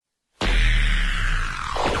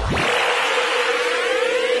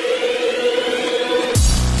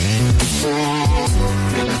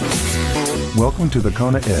Welcome to the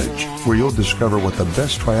Kona Edge, where you'll discover what the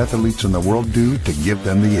best triathletes in the world do to give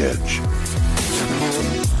them the edge.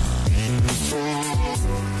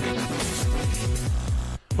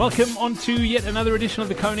 Welcome on to yet another edition of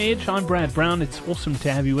the Kona Edge. I'm Brad Brown. It's awesome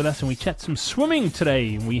to have you with us, and we chat some swimming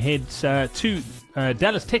today. We head to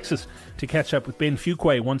Dallas, Texas, to catch up with Ben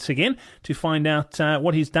Fuqua once again to find out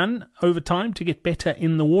what he's done over time to get better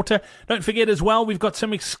in the water. Don't forget as well, we've got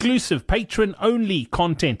some exclusive patron-only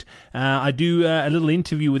content. I do a little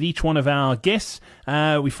interview with each one of our guests.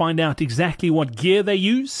 We find out exactly what gear they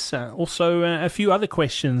use. Also, a few other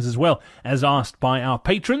questions as well as asked by our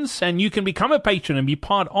patrons. And you can become a patron and be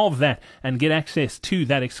part of that and get access to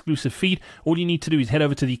that exclusive feed. All you need to do is head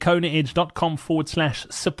over to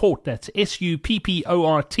thekonaedge.com/support. That's SUPPORT.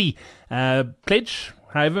 Pledge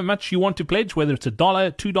however much you want to pledge, whether it's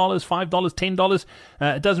 $1, $2, $5, $10,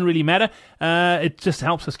 it doesn't really matter. It just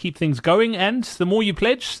helps us keep things going, and the more you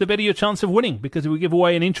pledge, the better your chance of winning, because we give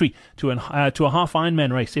away an entry to a half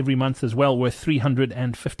Ironman race every month as well, worth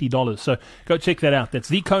 $350. So go check that out. That's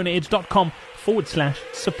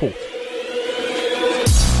thekonaedge.com/support.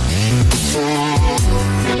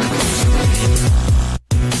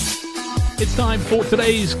 It's time for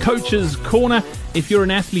today's Coach's Corner. If you're an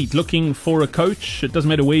athlete looking for a coach, it doesn't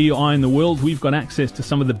matter where you are in the world, we've got access to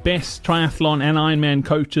some of the best triathlon and Ironman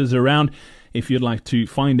coaches around. If you'd like to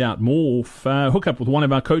find out more, hook up with one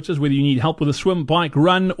of our coaches, whether you need help with a swim, bike,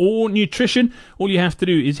 run, or nutrition. All you have to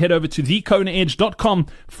do is head over to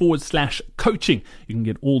thekonaedge.com/coaching. You can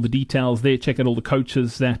get all the details there. Check out all the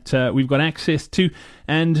coaches that we've got access to.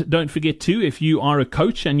 And don't forget to, if you are a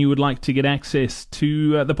coach and you would like to get access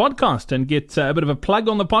to the podcast and get a bit of a plug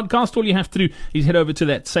on the podcast, all you have to do is head over to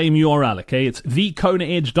that same URL, okay? It's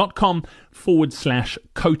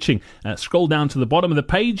thekonaedge.com/coaching. Scroll down to the bottom of the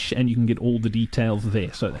page and you can get all the details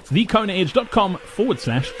there. So that's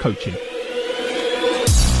thekonaedge.com/coaching.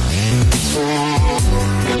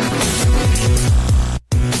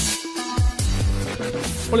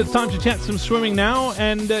 Well, it's time to chat some swimming now,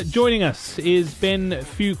 and joining us is Ben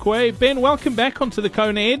Fuqua. Ben, welcome back onto the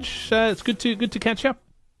Kona Edge. It's good to catch up.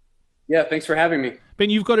 Yeah, thanks for having me. Ben,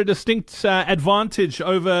 you've got a distinct advantage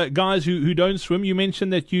over guys who don't swim. You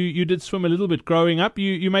mentioned that you did swim a little bit growing up.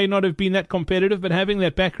 You may not have been that competitive, but having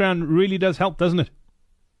that background really does help, doesn't it?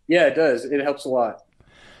 Yeah, it does. It helps a lot.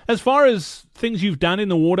 As far as things you've done in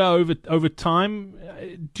the water over time,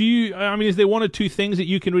 is there one or two things that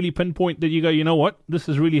you can really pinpoint that you go, you know what, this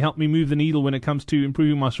has really helped me move the needle when it comes to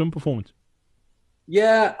improving my swim performance?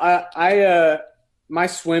 Yeah, I my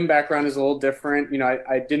swim background is a little different. You know,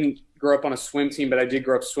 I didn't grow up on a swim team, but I did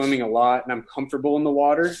grow up swimming a lot, and I'm comfortable in the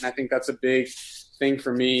water, and I think that's a big thing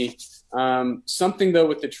for me. Something, though,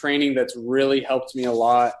 with the training that's really helped me a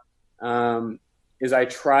lot is I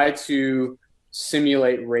try to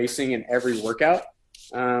simulate racing in every workout,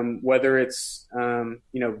 whether it's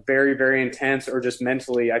very, very intense or just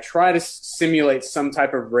mentally. I try to simulate some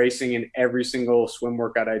type of racing in every single swim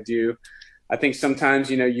workout I do. I think sometimes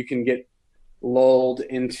you can get lulled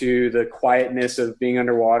into the quietness of being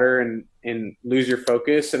underwater and lose your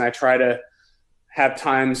focus, and I try to have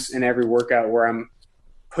times in every workout where I'm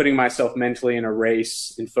putting myself mentally in a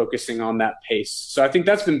race and focusing on that pace. So I think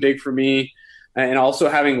that's been big for me. And also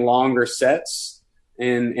having longer sets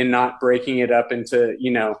and not breaking it up into,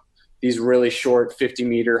 these really short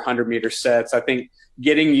 50-meter, 100-meter sets. I think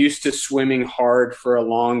getting used to swimming hard for a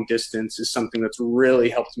long distance is something that's really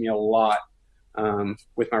helped me a lot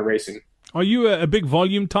with my racing. Are you a big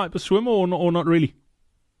volume type of swimmer or not really?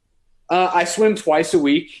 I swim twice a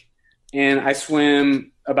week, and I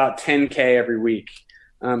swim about 10K every week.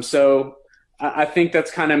 So I think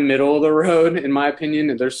that's kind of middle of the road, in my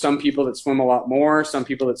opinion. There's some people that swim a lot more, some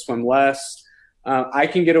people that swim less. I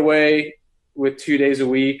can get away with 2 days a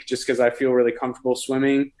week just because I feel really comfortable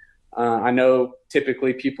swimming. I know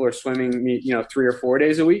typically people are swimming, 3 or 4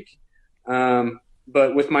 days a week.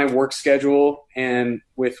 But with my work schedule and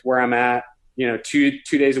with where I'm at, 2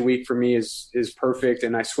 days a week for me is perfect.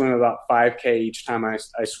 And I swim about 5K each time I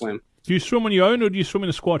swim. Do you swim on your own or do you swim in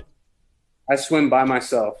a squad? I swim by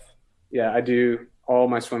myself. Yeah, I do all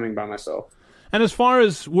my swimming by myself. And as far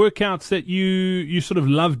as workouts that you sort of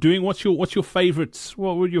love doing, what's your favorites?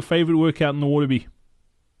 What would your favorite workout in the water be?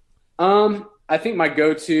 I think my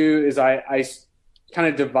go-to is I kind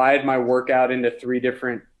of divide my workout into 3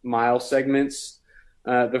 different mile segments.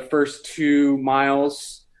 The first 2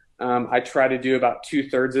 miles, I try to do about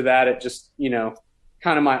 2/3 of that at just,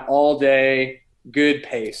 kind of my all day good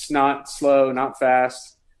pace, not slow, not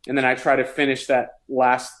fast. And then I try to finish that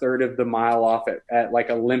last third of the mile off at like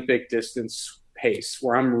Olympic distance pace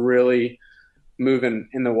where I'm really moving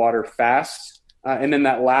in the water fast. And then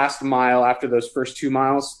that last mile after those first 2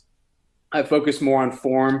 miles, I focus more on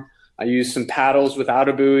form. I use some paddles without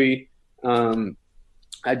a buoy.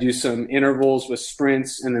 I do some intervals with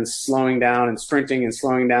sprints and then slowing down and sprinting and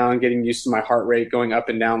slowing down, getting used to my heart rate going up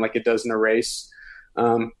and down like it does in a race.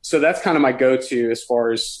 So that's kind of my go-to as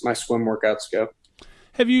far as my swim workouts go.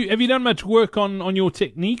 Have you done much work on your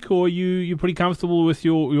technique, or you're pretty comfortable with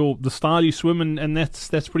the style you swim, and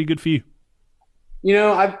that's pretty good for you?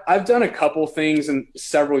 I've done a couple things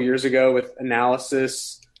several years ago with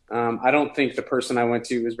analysis. I don't think the person I went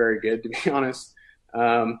to was very good, to be honest.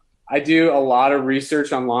 I do a lot of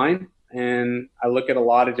research online, and I look at a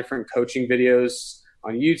lot of different coaching videos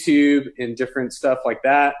on YouTube and different stuff like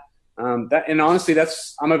that. And honestly,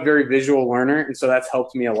 I'm a very visual learner, and so that's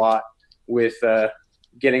helped me a lot with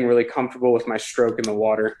getting really comfortable with my stroke in the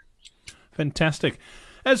water. Fantastic.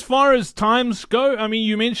 As far as times go, I mean,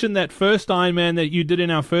 you mentioned that first Ironman that you did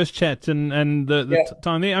in our first chat, and the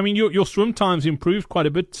time there. I mean, your swim times improved quite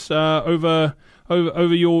a bit over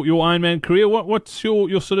your Ironman career. What's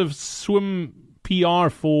your sort of swim PR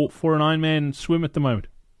for an Ironman swim at the moment?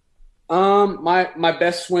 My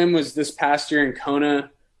best swim was this past year in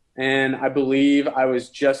Kona, and I believe I was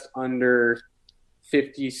just under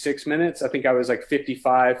 56 minutes. I think I was like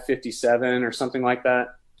 55, 57 or something like that,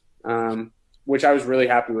 which I was really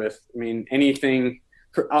happy with. I mean,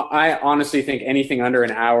 I honestly think anything under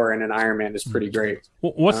an hour in an Ironman is pretty great.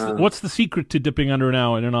 What's the secret to dipping under an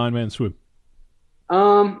hour in an Ironman swim?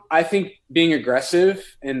 I think being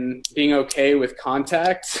aggressive and being okay with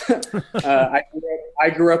contact. I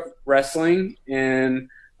grew up wrestling and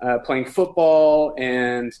playing football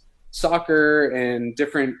and soccer and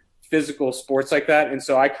different physical sports like that. And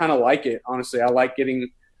so I kind of like it, honestly. I like getting,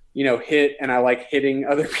 hit, and I like hitting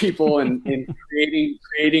other people and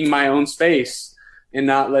creating my own space and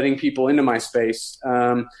not letting people into my space.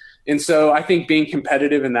 And so I think being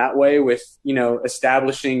competitive in that way with,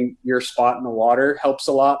 establishing your spot in the water helps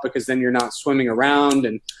a lot, because then you're not swimming around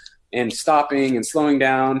and stopping and slowing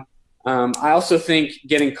down. I also think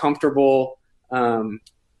getting comfortable,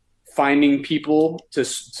 finding people to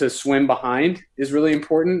swim behind is really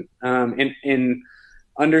important, and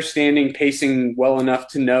understanding pacing well enough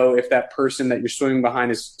to know if that person that you're swimming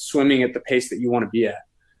behind is swimming at the pace that you want to be at.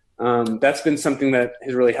 That's been something that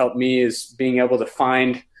has really helped me, is being able to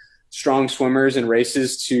find strong swimmers and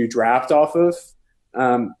races to draft off of,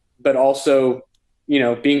 but also,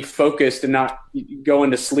 being focused and not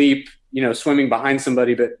going to sleep, swimming behind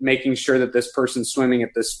somebody, but making sure that this person's swimming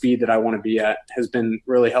at the speed that I want to be at has been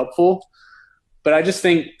really helpful. But I just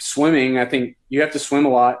think I think you have to swim a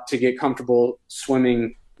lot to get comfortable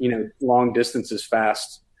swimming, long distances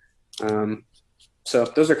fast. So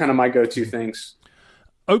those are kind of my go-to things.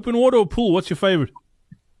 Open water or pool? What's your favorite?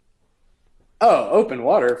 Oh, open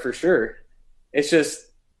water for sure. It's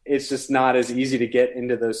just not as easy to get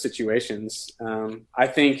into those situations. I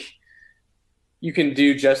think you can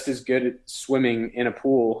do just as good at swimming in a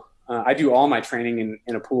pool. I do all my training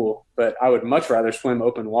in a pool, but I would much rather swim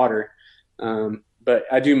open water. But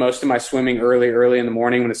I do most of my swimming early in the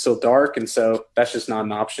morning when it's still dark, and so that's just not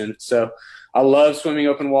an option. So I love swimming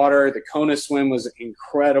open water. The Kona swim was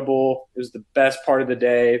incredible. It was the best part of the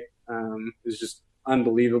day. It was just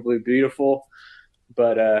unbelievably beautiful,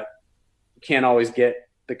 but you can't always get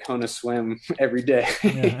the Kona swim every day.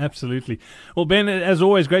 Yeah, absolutely. Well, Ben, as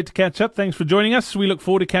always, great to catch up. Thanks for joining us. We look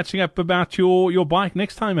forward to catching up about your bike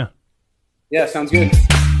next time out. Yeah, sounds good.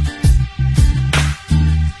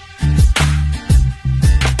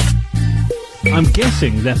 I'm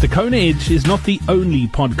guessing that the Kona Edge is not the only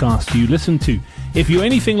podcast you listen to. If you're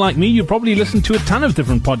anything like me, you probably listen to a ton of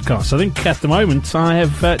different podcasts. I think at the moment I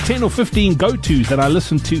have 10 or 15 go-tos that I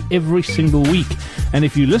listen to every single week. And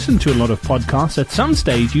if you listen to a lot of podcasts, at some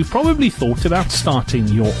stage you've probably thought about starting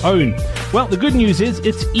your own. Well, the good news is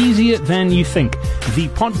it's easier than you think.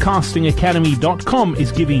 ThePodcastingAcademy.com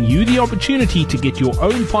is giving you the opportunity to get your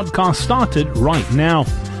own podcast started right now.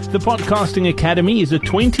 The Podcasting Academy is a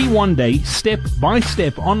 21-day,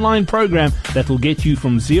 step-by-step online program that will get you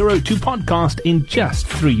from zero to podcast in just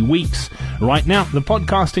 3 weeks. Right now,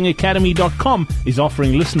 thepodcastingacademy.com is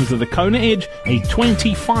offering listeners of the Kona Edge a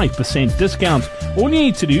 25% discount. All you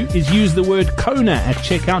need to do is use the word Kona at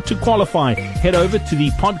checkout to qualify. Head over to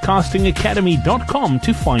thepodcastingacademy.com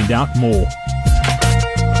to find out more.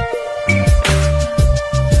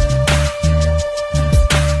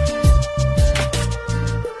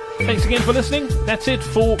 Thanks again for listening. That's it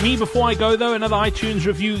for me. Before I go, though, another iTunes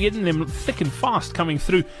review, getting them thick and fast coming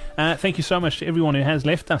through. Thank you so much to everyone who has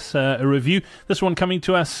left us a review. This one coming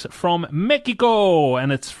to us from Mexico,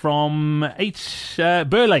 and it's from H.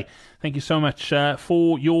 Burley. thank you so much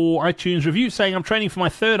for your iTunes review, saying I'm training for my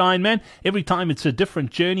third Ironman. Every time it's a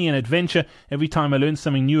different journey and adventure. Every time I learn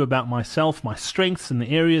something new about myself, my strengths, and the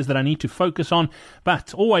areas that I need to focus on.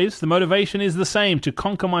 But always the motivation is the same, to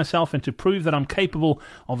conquer myself and to prove that I'm capable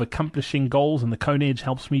of accomplishing goals, and the Cone Edge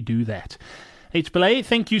helps me do that. H. Belay,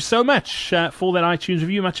 thank you so much for that iTunes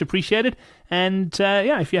review. Much appreciated. And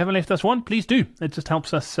if you haven't left us one, please do. It just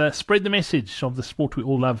helps us spread the message of the sport we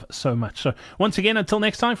all love so much. So once again, until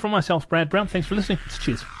next time, from myself, Brad Brown, thanks for listening.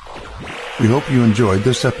 Cheers. We hope you enjoyed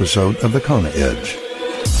this episode of the Kona Edge.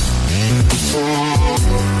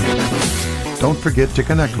 Don't forget to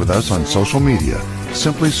connect with us on social media.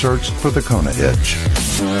 Simply search for the Kona Edge.